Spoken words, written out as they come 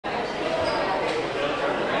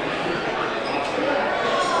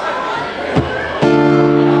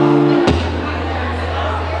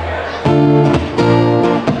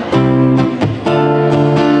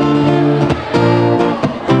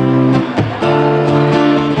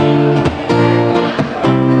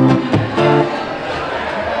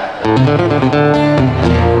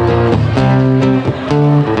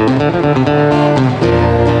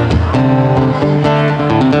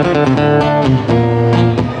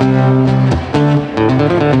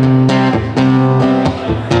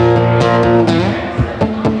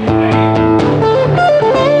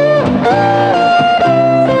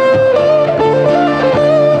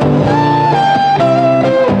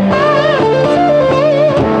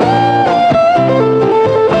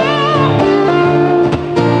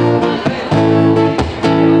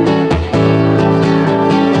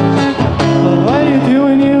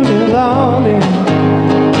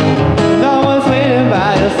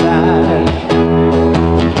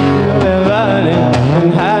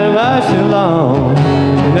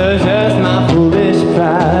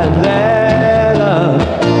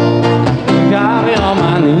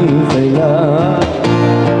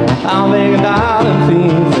I'll make a darling,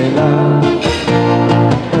 please say love.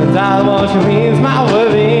 Darling, won't you ease my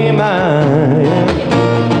worry mind?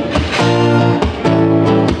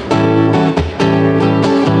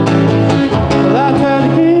 Well, I tried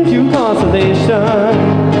to give you consolation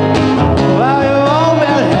while you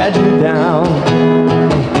already had you down.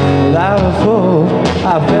 Well, I was fool, I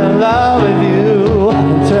fell in love with you, I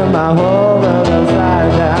turned my whole world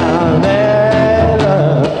upside down. Layla,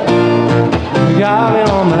 you got me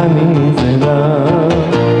on my knees, say love.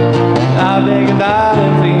 I beg you,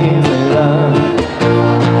 darling, please say love.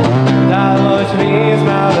 Darling, won't you please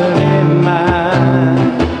smile in mine?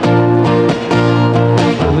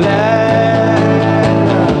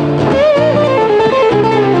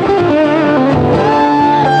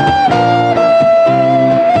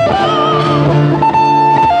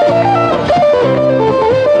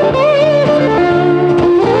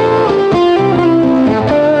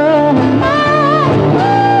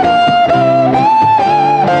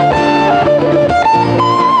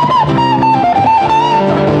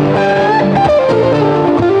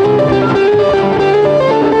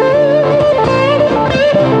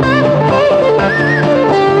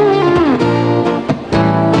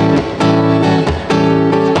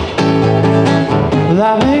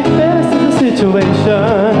 I make the best of the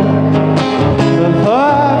situation before I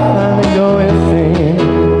finally go insane.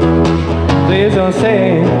 Please don't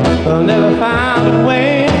say I'll never find a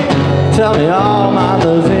way. Tell me all my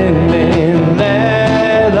love's in vain.